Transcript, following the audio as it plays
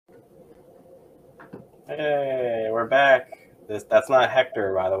Hey, we're back. That's not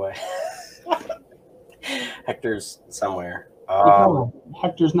Hector, by the way. Hector's somewhere.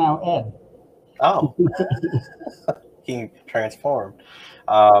 Hector's now Ed. Oh, he transformed.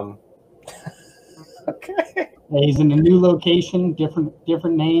 Okay. He's in a new location,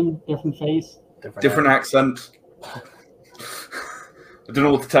 different name, different face, different accent. I don't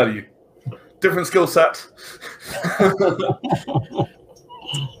know what to tell you. Different skill set.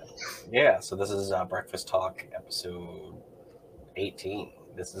 Yeah, so this is Breakfast Talk episode 18.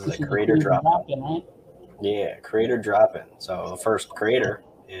 This is a creator drop-in, right? Yeah, creator drop-in. So the first creator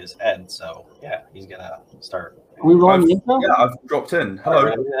is Ed. So yeah, he's gonna start. Are we rolling the intro? Yeah, I've dropped in. Hello.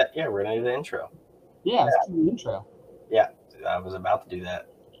 We're gonna do the intro. Yeah, let's do the intro. Yeah, I was about to do that.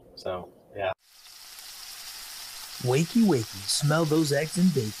 So yeah. Wakey, wakey, smell those eggs and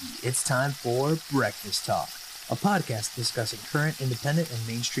bakey. It's time for Breakfast Talk, a podcast discussing current, independent, and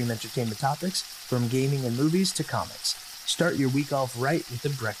mainstream entertainment topics, from gaming and movies to comics. Start your week off right with the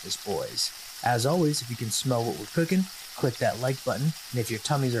Breakfast Boys. As always, if you can smell what we're cooking, click that like button, and if your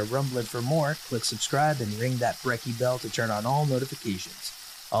tummies are rumbling for more, click subscribe and ring that brecky bell to turn on all notifications.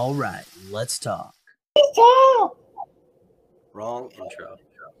 All right, let's talk. Wrong intro.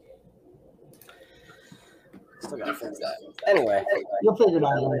 Still got to Anyway. You'll figure it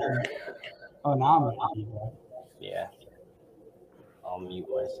out later. Oh, now I'm happy, bro. Yeah. I'll mute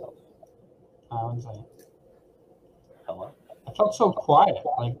myself. One second. Hello? I felt so quiet.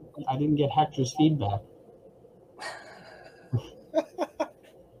 Like, I didn't get Hector's feedback.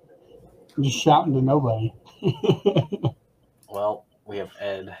 I'm just shouting to nobody. Well, we have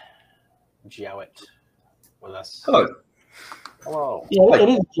Ed Jowett with us. Hello. Hello. Yeah, it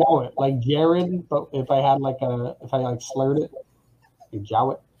is Jowett, like Jared, but if I slurred it, like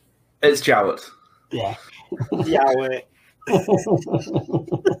Jowett. It's Jowett. Yeah. Jowett.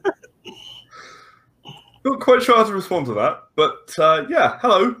 Not quite sure how to respond to that, but yeah.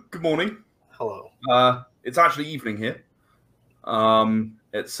 Hello. Good morning. Hello. It's actually evening here.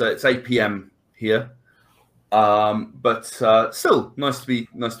 It's 8 p.m. here. But still nice to be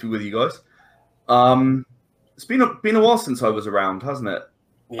with you guys. It's been a while since I was around, hasn't it?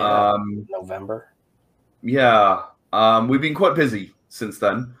 Yeah. November. Yeah. We've been quite busy since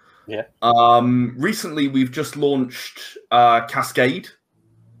then. Yeah. Recently we've just launched Cascade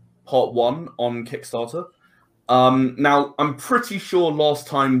Part 1 on Kickstarter. Now I'm pretty sure last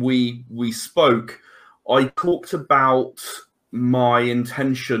time we spoke, I talked about my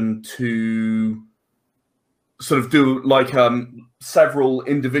intention to sort of do like several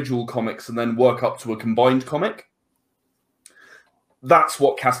individual comics and then work up to a combined comic. That's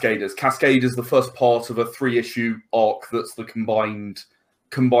what Cascade is. Cascade is the first part of a 3-issue arc that's the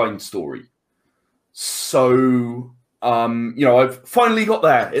combined story. So I've finally got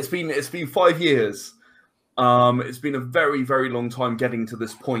there. It's been 5 years. It's been a very, very long time getting to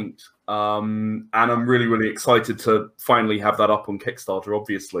this point. And I'm really, really excited to finally have that up on Kickstarter,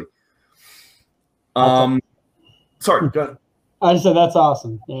 obviously. Sorry, go ahead. I just said that's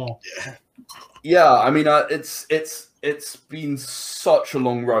awesome. Yeah. Yeah, I mean, it's been such a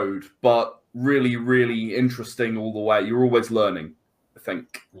long road, but really, really interesting all the way. You're always learning, I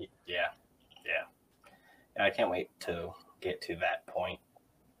think. Yeah. I can't wait to get to that point.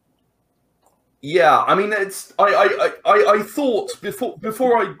 Yeah, I mean, I thought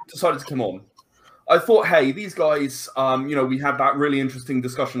before I decided to come on, I thought, hey, these guys, we had that really interesting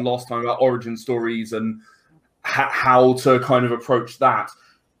discussion last time about origin stories and how to kind of approach that.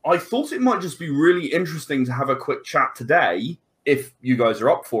 I thought it might just be really interesting to have a quick chat today, if you guys are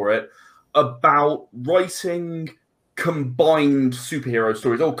up for it, about writing combined superhero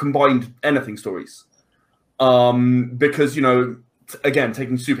stories or combined anything stories. Because, again,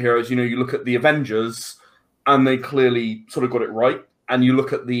 taking superheroes, you look at the Avengers and they clearly sort of got it right. And you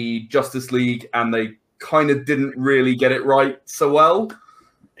look at the Justice League and they kind of didn't really get it right so well.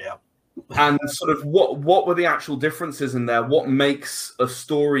 Yeah. And sort of what were the actual differences in there? What makes a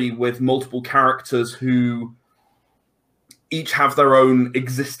story with multiple characters who each have their own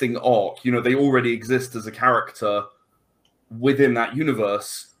existing arc? They already exist as a character within that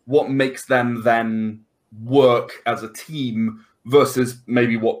universe. What makes them then work as a team versus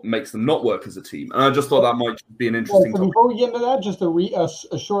maybe what makes them not work as a team? And I just thought that might be an interesting topic. Before we get into that, just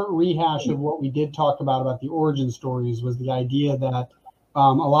a short rehash of what we did talk about the origin stories was the idea that a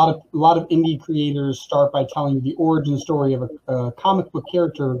lot of indie creators start by telling you the origin story of a comic book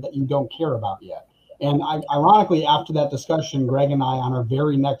character that you don't care about yet. And ironically, after that discussion, Greg and I, on our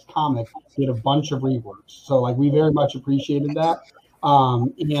very next comic, did a bunch of reworks. So we very much appreciated that.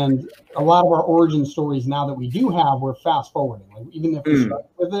 And a lot of our origin stories now that we do have, we're fast forwarding. Even if we start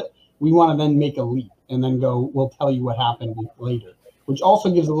with it, we want to then make a leap. and then go, we'll tell you what happened later, which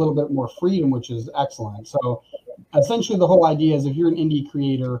also gives a little bit more freedom, which is excellent. So essentially the whole idea is if you're an indie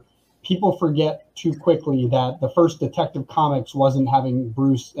creator, people forget too quickly that the first Detective Comics wasn't having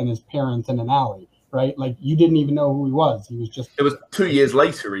Bruce and his parents in an alley, right? Like you didn't even know who he was. He was just. It was 2 years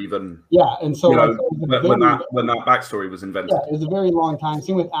later, even. Yeah, and so like, when that backstory was invented. Yeah, it was a very long time.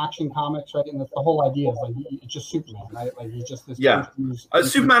 Same with Action Comics, right? And the whole idea is like it's just Superman, right? Like he's just this. Yeah,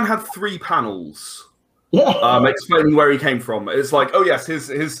 Superman had 3 panels. Yeah. Explaining where he came from. It's like, oh yes,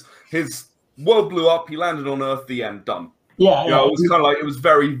 his world blew up. He landed on Earth. The end. Done. Yeah, it was kind of like it was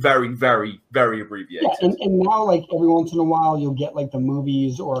very, very, very, very abbreviated. Yeah, and now like every once in a while you'll get like the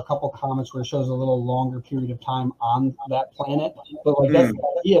movies or a couple comics where it shows a little longer period of time on that planet. But like that's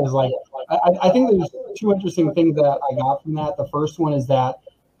the idea is like I think there's 2 interesting things that I got from that. The first one is that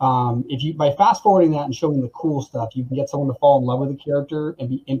if you by fast forwarding that and showing the cool stuff, you can get someone to fall in love with the character and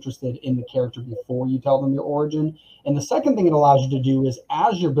be interested in the character before you tell them their origin. And the second thing it allows you to do is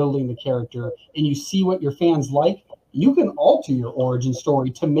as you're building the character and you see what your fans like, you can alter your origin story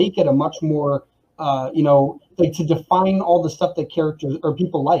to make it a much more, like to define all the stuff that characters or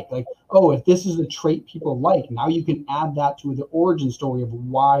people like. Like, oh, if this is a trait people like, now you can add that to the origin story of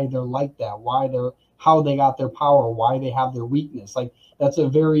why they're like that, how they got their power, why they have their weakness. Like, that's a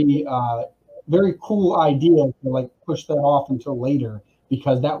very, very cool idea to like push that off until later,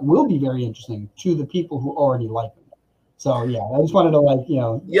 because that will be very interesting to the people who already like them. So yeah, I just wanted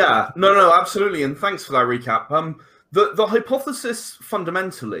to Yeah, no, absolutely, and thanks for that recap. The hypothesis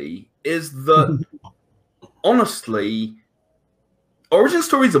fundamentally is that, honestly, origin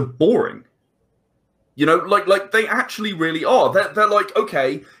stories are boring. Like they actually really are. They're like,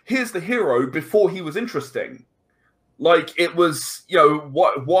 okay, here's the hero before he was interesting. Like it was,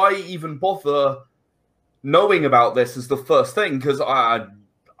 why even bother knowing about this as the first thing? Because I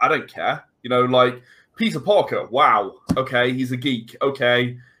don't care. Like Peter Parker, wow, okay, he's a geek,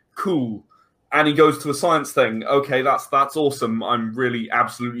 okay, cool. And he goes to a science thing. Okay, that's awesome. I'm really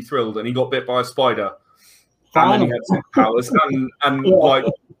absolutely thrilled. And he got bit by a spider. And then he had superpowers. And like,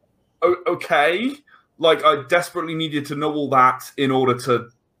 okay. Like, I desperately needed to know all that in order to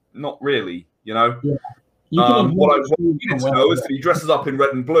not really, Yeah. What I needed to know is that he dresses up in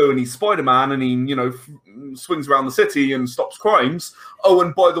red and blue and he's Spider-Man and he, swings around the city and stops crimes. Oh,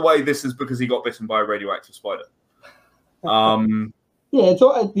 and by the way, this is because he got bitten by a radioactive spider. Yeah,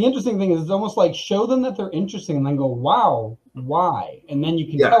 the interesting thing is it's almost like show them that they're interesting and then go, wow, why? And then you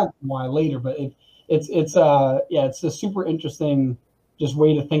can tell them why later. But it's a super interesting just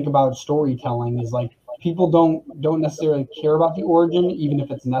way to think about storytelling is like people don't necessarily care about the origin, even if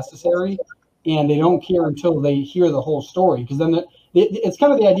it's necessary. And they don't care until they hear the whole story. Because then it's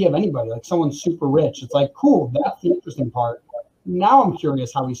kind of the idea of anybody, like someone's super rich. It's like, cool, that's the interesting part. Now I'm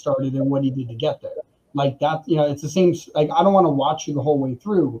curious how he started and what he did to get there. Like that, it's the same. Like, I don't want to watch you the whole way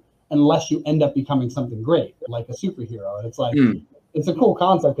through unless you end up becoming something great, like a superhero. And it's like, it's a cool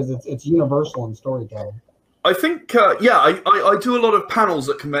concept because it's universal in storytelling. I think, I do a lot of panels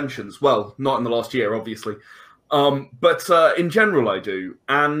at conventions. Well, not in the last year, obviously. But in general, I do.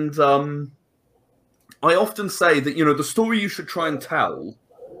 And I often say that, the story you should try and tell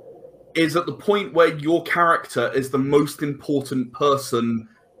is at the point where your character is the most important person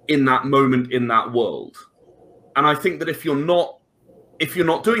in that moment in that world. And I think that if you're not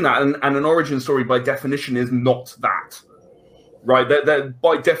doing that, and an origin story by definition is not that, right? They're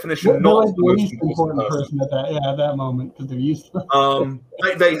by definition not the most important person at that moment because they're used to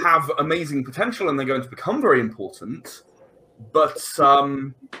it. They have amazing potential and they're going to become very important, but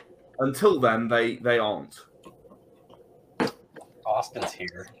until then they aren't. Austin's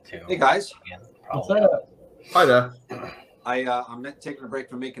here too. Hey guys. Hi there. I'm taking a break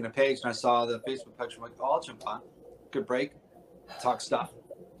from making a page, and I saw the Facebook picture. I'm like, oh, I'll jump on. Good break. Talk stuff.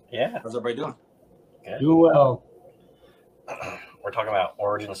 Yeah. How's everybody doing? Good. Doing well. We're talking about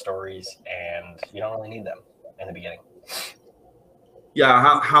origin stories, and you don't really need them in the beginning.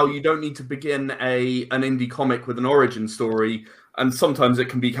 Yeah, how you don't need to begin an indie comic with an origin story, and sometimes it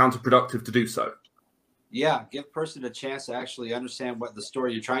can be counterproductive to do so. Yeah, give a person a chance to actually understand what the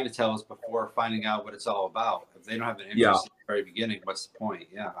story you're trying to tell is before finding out what it's all about. If they don't have an interest at the very beginning, what's the point?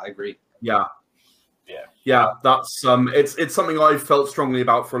 Yeah, I agree. Yeah. That's it's something I've felt strongly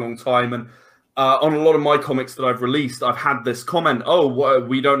about for a long time, and on a lot of my comics that I've released, I've had this comment: "Oh,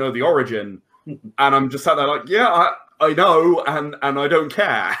 we don't know the origin," and I'm just sat there like, "Yeah, I know, and I don't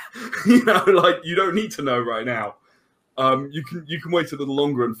care." Like you don't need to know right now. You can wait a little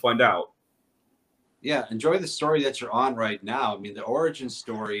longer and find out. Yeah, enjoy the story that you're on right now. I mean, the origin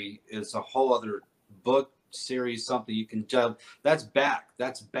story is a whole other book series, something you can jump. That's back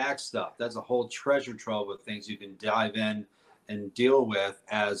stuff. That's a whole treasure trove of things you can dive in and deal with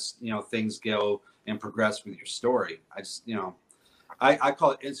as, you know, things go and progress with your story. I just, you know, I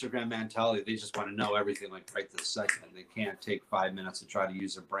call it Instagram mentality. They just want to know everything like right this second. They can't take 5 minutes to try to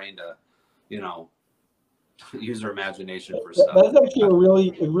use their brain to, you know, use their imagination for stuff. That's actually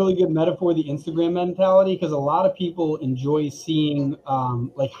a really good metaphor, the Instagram mentality, because a lot of people enjoy seeing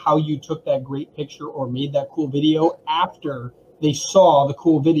like how you took that great picture or made that cool video after they saw the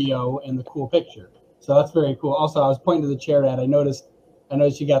cool video and the cool picture. So that's very cool. Also, I was pointing to the chair, Ed. I noticed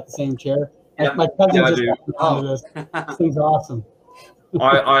you got the same chair. Yeah, my cousin just got into this. This thing's awesome.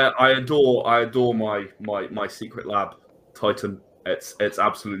 I adore my secret lab Titan. It's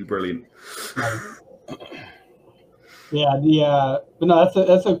absolutely brilliant. Yeah, but no,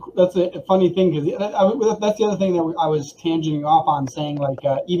 that's a funny thing, because that's the other thing that I was tangenting off on, saying like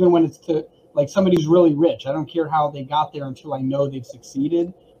even when it's to like somebody who's really rich, I don't care how they got there until I know they've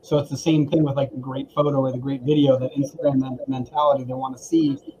succeeded. So it's the same thing with like the great photo or the great video, that Instagram mentality. They want to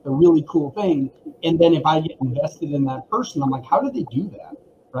see the really cool thing, and then if I get invested in that person, I'm like, how did they do that?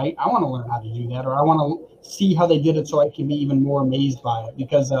 Right? I want to learn how to do that, or I want to see how they did it so I can be even more amazed by it,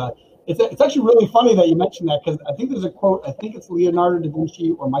 because it's actually really funny that you mentioned that, because I think there's a quote, I think it's Leonardo da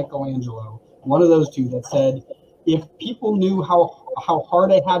Vinci or Michelangelo, one of those two, that said, if people knew how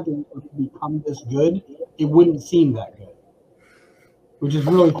hard I had to become this good, it wouldn't seem that good. Which is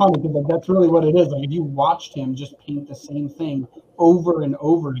really funny, because that's really what it is. Like, if you watched him just paint the same thing over and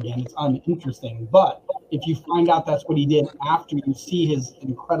over again, it's uninteresting. But if you find out that's what he did after you see his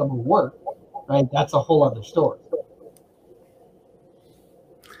incredible work, right, that's a whole other story.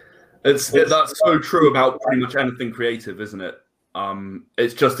 That's so true about pretty much anything creative, isn't it?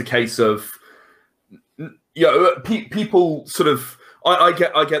 It's just a case of, you know, people sort of. I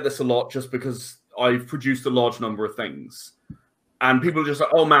get this a lot, just because I've produced a large number of things, and people are just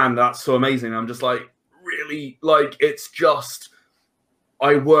like, "Oh man, that's so amazing." I'm just like, really? Like, it's just,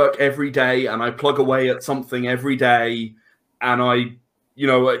 I work every day and I plug away at something every day, and I, you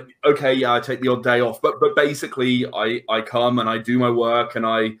know, okay, yeah, I take the odd day off, but basically I come and I do my work and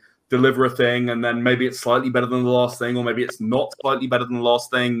I deliver a thing, and then maybe it's slightly better than the last thing, or maybe it's not slightly better than the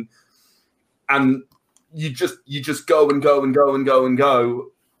last thing, and you just go and go and go and go and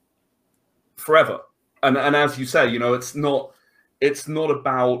go forever. And as you say, you know, it's not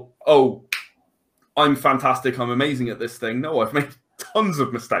about, oh, I'm fantastic, I'm amazing at this thing. No, I've made tons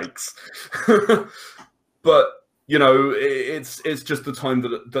of mistakes. But, you know, it's just the time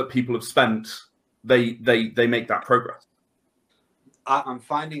that people have spent, they make that progress. I'm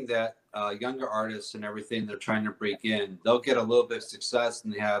finding that younger artists and everything they're trying to break in, they'll get a little bit of success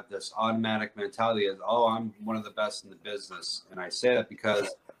and they have this automatic mentality of, oh, I'm one of the best in the business. And I say that because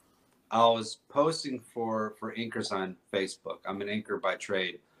I was posting for inkers on Facebook. I'm an inker by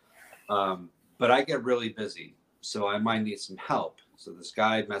trade, but I get really busy, so I might need some help. So this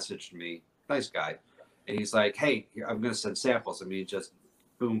guy messaged me, nice guy, and he's like, hey, I'm going to send samples. I mean, just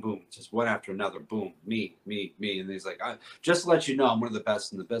boom, boom, just one after another, boom, me. And he's like, just to let you know, I'm one of the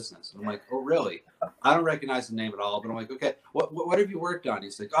best in the business. And I'm like, oh, really? I don't recognize the name at all, but I'm like, okay, what have you worked on?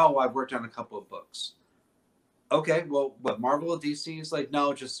 He's like, oh, I've worked on a couple of books. Okay, well, what, Marvel or DC? He's like,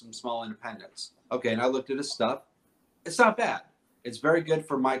 no, just some small independents. Okay, and I looked at his stuff. It's not bad. It's very good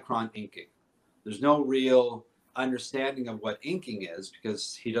for micron inking. There's no real understanding of what inking is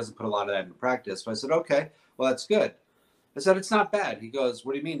because he doesn't put a lot of that into practice. So I said, okay, well, that's good. I said, it's not bad. He goes,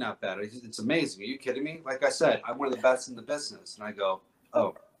 what do you mean not bad? I said, it's amazing. Are you kidding me? Like I said, I'm one of the best in the business. And I go,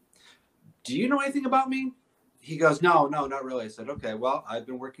 oh, do you know anything about me? He goes, no, not really. I said, okay, well, I've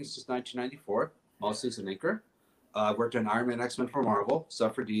been working since 1994, mostly as an inker. I worked on Iron Man, X-Men for Marvel,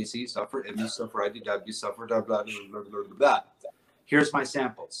 stuff for DC, stuff for Image, stuff for IDW, stuff for blah, blah, blah, blah, blah, blah, blah. Here's my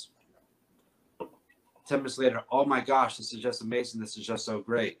samples. 10 minutes later, oh my gosh, this is just amazing. This is just so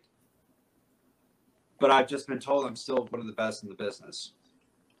great. But I've just been told I'm still one of the best in the business.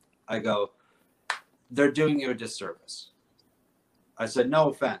 I go, they're doing you a disservice. I said, no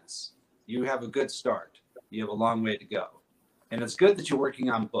offense. You have a good start. You have a long way to go. And it's good that you're working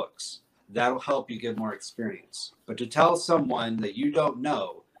on books. That'll help you get more experience. But to tell someone that you don't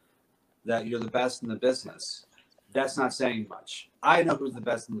know that you're the best in the business, that's not saying much. I know who's the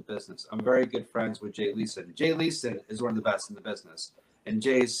best in the business. I'm very good friends with Jay Leeson. Jay Leeson is one of the best in the business. And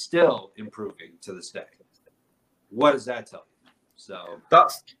Jay is still improving to this day. What does that tell you? So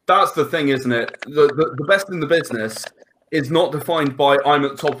that's the thing, isn't it? The best in the business is not defined by I'm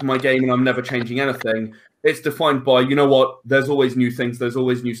at the top of my game and I'm never changing anything. It's defined by, you know what, there's always new things, there's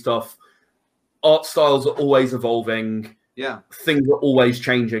always new stuff. Art styles are always evolving. Yeah. Things are always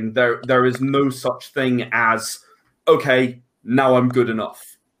changing. There is no such thing as, okay, now I'm good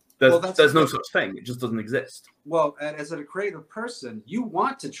enough. There's no such thing. It just doesn't exist. Well, as a creative person, you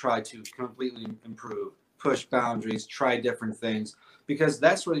want to try to completely improve, push boundaries, try different things, because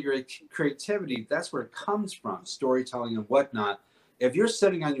that's where your creativity, that's where it comes from, storytelling and whatnot. If you're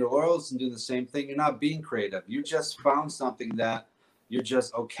sitting on your laurels and doing the same thing, you're not being creative. You just found something that you're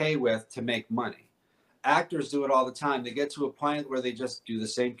just okay with to make money. Actors do it all the time. They get to a point where they just do the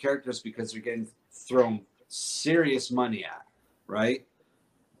same characters because they're getting thrown serious money at, right?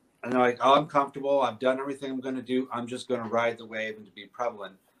 And they're like, oh, I'm comfortable. I've done everything I'm going to do. I'm just going to ride the wave and to be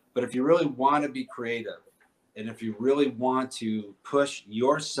prevalent. But if you really want to be creative, and if you really want to push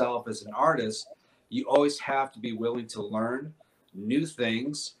yourself as an artist, you always have to be willing to learn new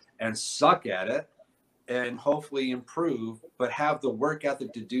things and suck at it and hopefully improve, but have the work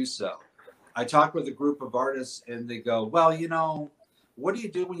ethic to do so. I talk with a group of artists and they go, well, you know, what do you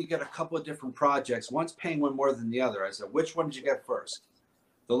do when you get a couple of different projects? One's paying one more than the other. I said, which one did you get first?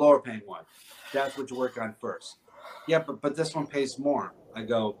 The lower paying one. That's what you work on first. Yeah, but this one pays more. I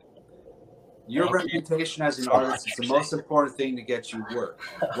go, your reputation as an artist is the most important thing to get you work.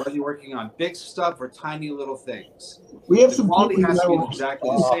 Whether you're working on big stuff or tiny little things. We have The some quality people has to be know. exactly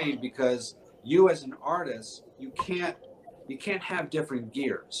the same, because you as an artist, you can't have different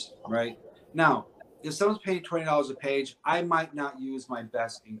gears, right? Now, if someone's paying $20 a page, I might not use my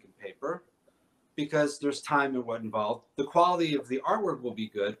best ink and paper because there's time and what involved. The quality of the artwork will be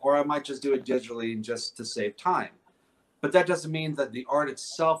good, or I might just do it digitally and just to save time. But that doesn't mean that the art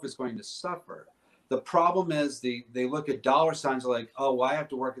itself is going to suffer. The problem is they look at dollar signs like, oh, well, I have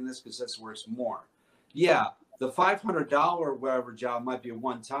to work in this because this works more. Yeah, the $500 whatever job might be a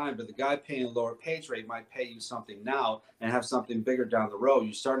one time, but the guy paying a lower page rate might pay you something now and have something bigger down the road.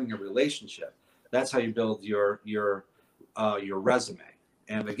 You're starting a relationship. That's how you build your resume.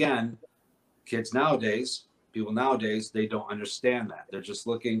 And again, people nowadays, they don't understand that. They're just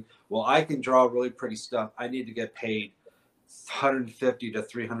looking, well, I can draw really pretty stuff. I need to get paid $150 to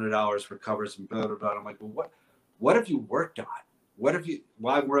 $300 for covers and blah, blah, blah. I'm like, well, what have you worked on? Why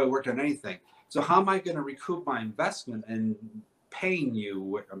haven't really worked on anything? So how am I going to recoup my investment and paying you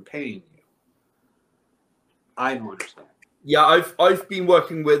what I'm paying you? I don't understand. Yeah, I've been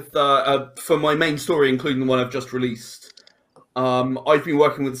working with for my main story, including the one I've just released. I've been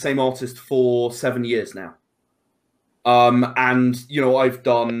working with the same artist for 7 years now. And you know, I've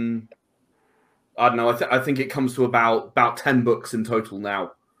done, I don't know, I think it comes to about 10 books in total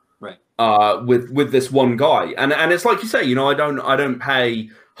now. Right. With this one guy, and it's like you say, you know, I don't pay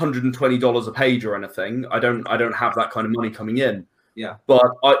 $120 a page or anything. I don't have that kind of money coming in. Yeah. But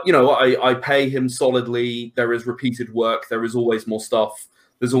I pay him solidly. There is repeated work. There is always more stuff.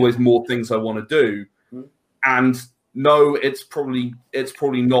 There's always more things I want to do. Mm-hmm. And no, it's probably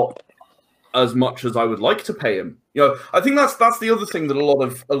not as much as I would like to pay him. You know, I think that's the other thing that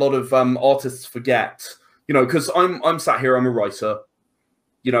a lot of artists forget. You know, because I'm sat here, I'm a writer.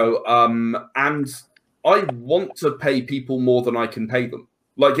 You know, and I want to pay people more than I can pay them.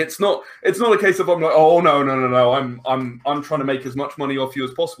 Like it's not a case of I'm like, oh no, I'm trying to make as much money off you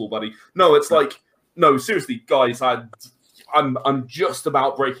as possible, buddy. No, it's like, no, seriously, guys, I'm just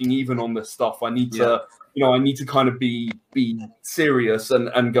about breaking even on this stuff. I need to, you know, I need to kind of be serious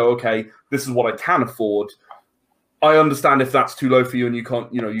and go, okay, this is what I can afford. I understand if that's too low for you and you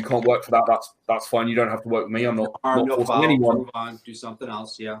can't work for that. That's fine. You don't have to work with me. I'm not forcing anyone. Move on, do something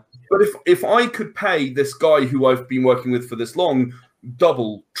else. Yeah. But if I could pay this guy who I've been working with for this long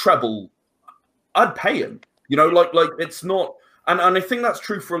double, treble, I'd pay him. You know, like it's not, and I think that's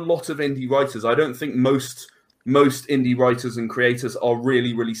true for a lot of indie writers. I don't think most indie writers and creators are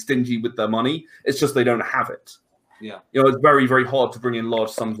really, really stingy with their money. It's just they don't have it. Yeah. You know, it's very, very hard to bring in large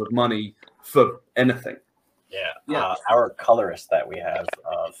sums of money for anything. Yeah. Our colorist that we have,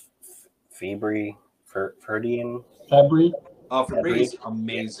 Febri. Oh, Febri's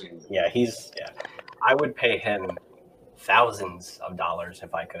amazing. Yeah, I would pay him thousands of dollars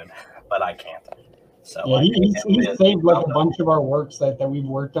if I could, but I can't. So yeah, he's saved like a bunch of our works that we've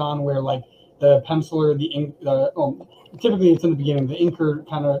worked on where like the penciler, the ink, typically it's in the beginning. The inker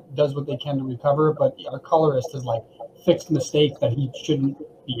kind of does what they can to recover, but our colorist is like fixed mistakes that he shouldn't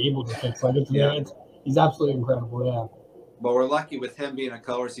be able to fix. Like he's absolutely incredible. Yeah. But we're lucky with him being a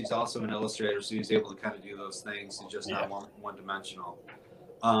colorist. He's also an illustrator, so he's able to kind of do those things. He's just not one-dimensional.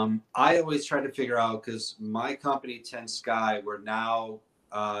 I always try to figure out, because my company, 10 Sky, we're now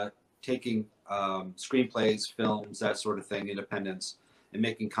taking screenplays, films, that sort of thing, independents, and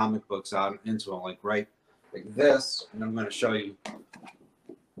making comic books out into them, like this. And I'm going to show you.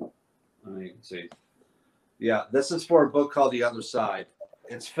 You can see Yeah, this is for a book called The Other Side.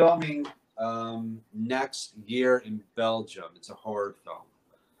 It's filming next year in Belgium. It's a horror film.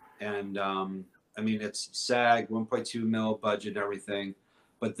 And I mean, it's SAG, 1.2 mil budget and everything.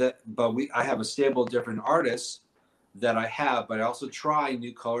 I have a stable of different artists that I have, but I also try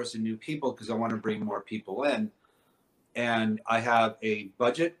new colors and new people because I want to bring more people in. And I have a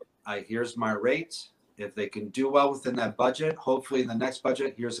budget. Here's my rate. If they can do well within that budget, hopefully in the next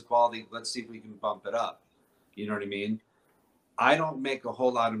budget, here's the quality. Let's see if we can bump it up. You know what I mean? I don't make a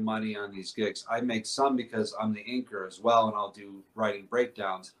whole lot of money on these gigs. I make some because I'm the inker as well, and I'll do writing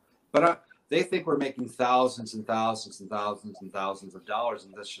breakdowns. But they think we're making thousands and thousands and thousands and thousands of dollars,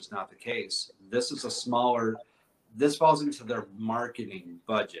 and that's just not the case. This falls into their marketing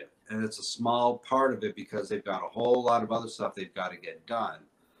budget, and it's a small part of it because they've got a whole lot of other stuff they've got to get done.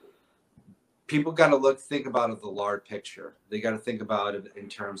 People got to think about it the large picture. They got to think about it in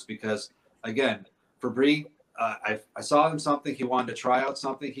terms because, again, for Bree, I saw him something. He wanted to try out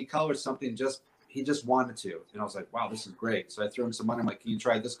something. He colored something he just wanted to. And I was like, wow, this is great. So I threw him some money. I'm like, can you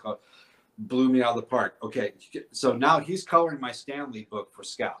try this color? Blew me out of the park. Okay. So now he's coloring my Stanley book for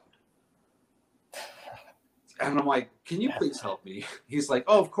Scout. And I'm like, can you please help me? He's like,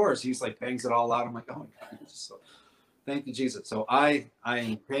 oh, of course. He's like, bangs it all out. I'm like, oh my God. So, thank you, Jesus. So I'm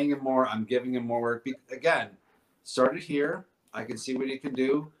paying him more. I'm giving him more work. Again, started here. I can see what he can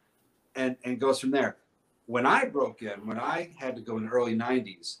do and goes from there. When I broke in, when I had to go in the early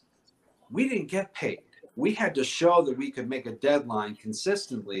 90s, we didn't get paid. We had to show that we could make a deadline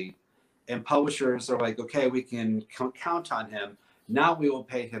consistently, and publishers are like, okay, we can count on him. Now we will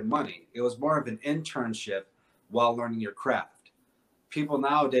pay him money. It was more of an internship while learning your craft. People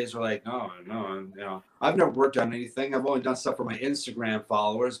nowadays are like, no, you know, I've never worked on anything. I've only done stuff for my Instagram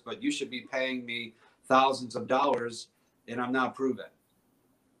followers, but you should be paying me thousands of dollars, and I'm not proven.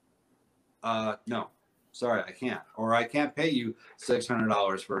 No, sorry, I can't. Or I can't pay you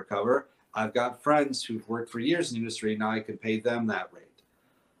 $600 for a cover. I've got friends who've worked for years in the industry. Now I can pay them that rate.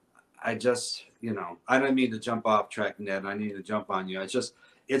 I just, you know, I don't mean to jump off track, Ned. I need to jump on you.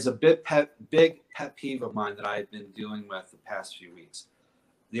 It's a big pet peeve of mine that I've been dealing with the past few weeks.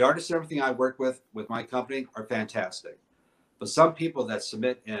 The artists and everything I work with my company are fantastic. But some people that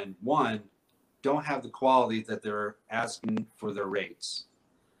submit in, one, don't have the quality that they're asking for their rates.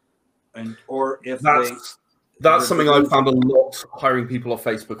 Or if that's something I've found a lot hiring people off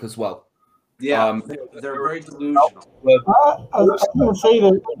Facebook as well. Yeah, they're very delusional. I was going to say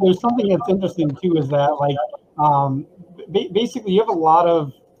that there's something that's interesting too, is that like basically you have a lot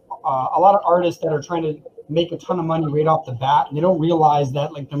of artists that are trying to make a ton of money right off the bat, and they don't realize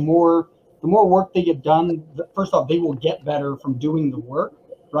that like the more work they get done, first off, they will get better from doing the work,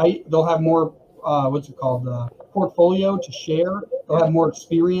 right? They'll have more portfolio to share. They'll have more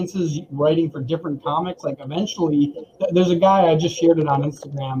experiences writing for different comics. Like eventually, there's a guy, I just shared it on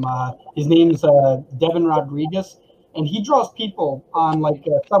Instagram. His name's Devin Rodriguez, and he draws people on like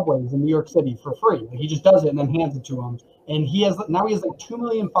subways in New York City for free. Like, he just does it and then hands it to them. And he has like 2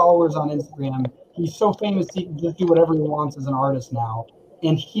 million followers on Instagram. He's so famous he can just do whatever he wants as an artist now.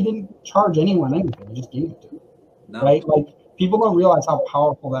 And he didn't charge anyone anything. He just gave it to them. No. Right? Like, people don't realize how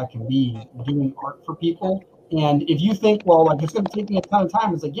powerful that can be, doing art for people. And if you think, well, like it's going to take me a ton of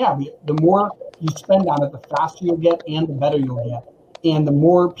time, it's like, yeah, the more you spend on it, the faster you'll get and the better you'll get. And the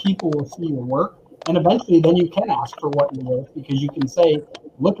more people will see your work. And eventually then you can ask for what you're worth, because you can say,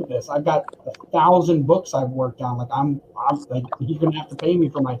 look at this. I've got 1,000 books I've worked on. Like I'm like, you're going to have to pay me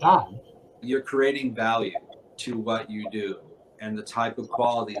for my time. You're creating value to what you do and the type of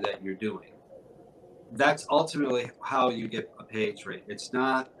quality that you're doing. That's ultimately how you get a page rate. It's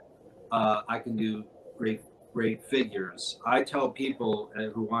not, I can do great figures. I tell people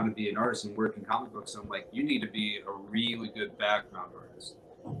who want to be an artist and work in comic books, I'm like, you need to be a really good background artist.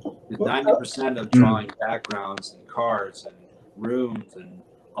 90% of drawing backgrounds and cars and rooms and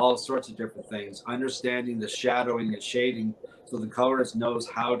all sorts of different things, understanding the shadowing and shading so the colorist knows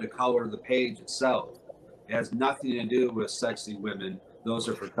how to color the page itself. It has nothing to do with sexy women. Those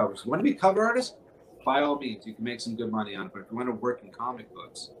are for covers. If you want to be a cover artist, by all means, you can make some good money on it. But if you want to work in comic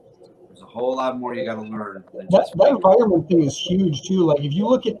books, there's a whole lot more you got to learn. That environment thing is huge too. Like if you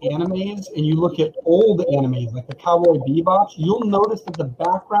look at animes and you look at old animes, like the Cowboy Bebops, you'll notice that the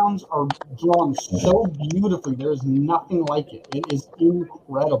backgrounds are drawn so beautifully. There's nothing like it. It is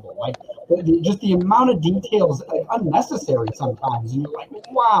incredible. Like just the amount of details, like, unnecessary sometimes. And you're like,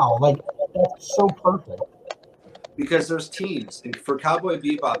 wow, like that's so perfect. Because there's teams. And for Cowboy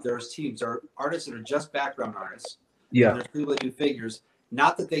Bebop, there's teams. There are artists that are just background artists. Yeah. And there's people that do figures.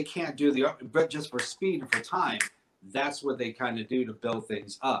 Not that they can't do the art, but just for speed and for time, that's what they kind of do to build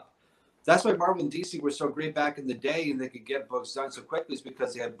things up. That's why Marvel and DC were so great back in the day, and they could get books done so quickly, is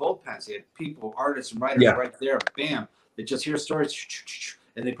because they had bullet pens. They had people, artists, and writers right there. Bam! They just hear stories,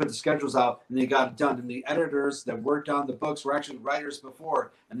 and they put the schedules out, and they got it done. And the editors that worked on the books were actually writers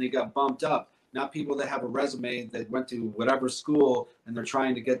before, and they got bumped up. Not people that have a resume that went to whatever school, and they're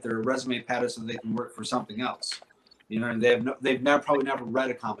trying to get their resume padded so they can work for something else. You know, and they've probably never read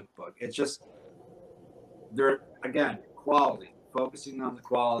a comic book. It's just they're again quality. Focusing on the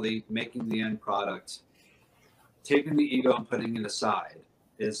quality, making the end product, taking the ego and putting it aside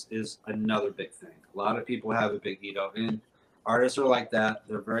is another big thing. A lot of people have a big ego, and artists are like that.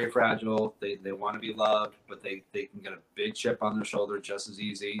 They're very fragile. They want to be loved, but they can get a big chip on their shoulder just as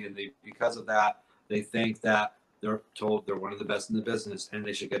easy. And because of that, they think that they're told they're one of the best in the business and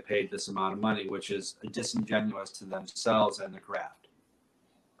they should get paid this amount of money, which is disingenuous to themselves and their craft.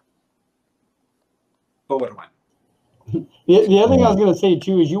 But what do I know? The other thing I was going to say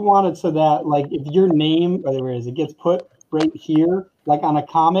too is you want it so that like if your name, whatever it is, it gets put right here, like on a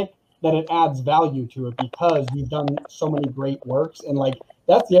comic, that it adds value to it because you've done so many great works. And like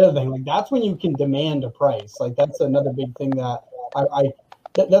that's the other thing, like that's when you can demand a price. Like that's another big thing that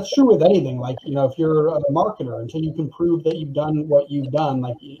that's true with anything. Like, you know, if you're a marketer, until you can prove that you've done what you've done,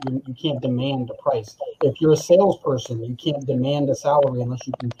 like you can't demand a price. If you're a salesperson, you can't demand a salary unless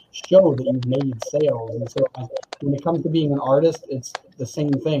you can show that you've made sales. And so when it comes to being an artist, it's the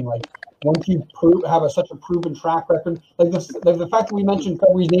same thing. Like once you have such a proven track record, like the fact that we mentioned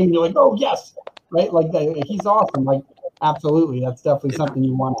February's name, and you're like, oh yes, right? Like he's awesome. Like absolutely, that's definitely something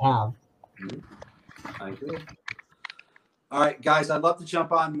you want to have. I agree. All right, guys, I'd love to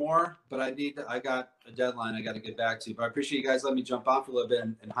jump on more, but I got a deadline I got to get back to. But I appreciate you guys letting me jump on for a little bit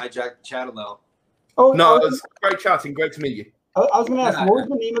and hijack the chat a little. Oh no, it was great chatting. Great to meet you. I was going to ask, what was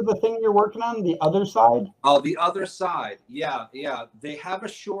the name of the thing you're working on? The Other Side? Oh, The Other Side. Yeah. They have a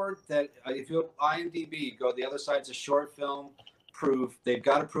short that if you IMDb, go The Other Side's a short film proof. They've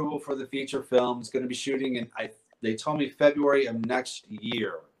got approval for the feature film. It's going to be shooting in, they told me February of next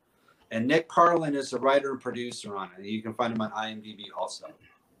year. And Nick Parlin is the writer and producer on it. You can find him on IMDb also.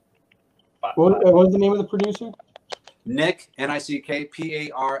 What was the name of the producer? Nick, Nick, Parlin.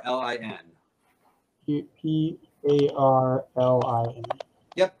 Parlin.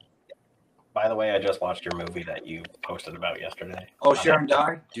 Yep. By the way, I just watched your movie that you posted about yesterday. Oh, Sharon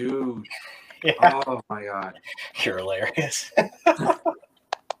Die? Dude. Yeah. Oh, my God. You're hilarious. I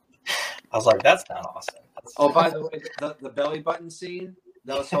was like, that's not awesome. Oh, by the way, the belly button scene,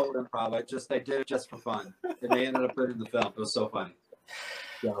 that was total improv. They did it just for fun. And they ended up putting it in the film. It was so funny.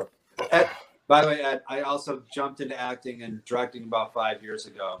 Yeah. Ed, by the way, Ed, I also jumped into acting and directing about 5 years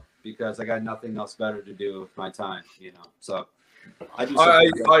ago because I got nothing else better to do with my time, you know. So I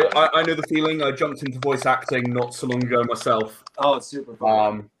know the feeling. I jumped into voice acting not so long ago myself. Oh, it's super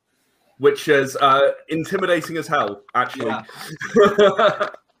fun. Which is intimidating as hell, actually. Yeah.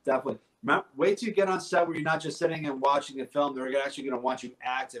 Definitely. Wait till you get on set where you're not just sitting and watching a film. They're actually going to want you to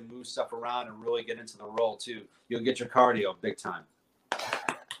act and move stuff around and really get into the role, too. You'll get your cardio big time.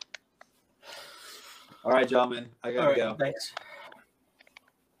 All right, gentlemen. I got to go. Thanks.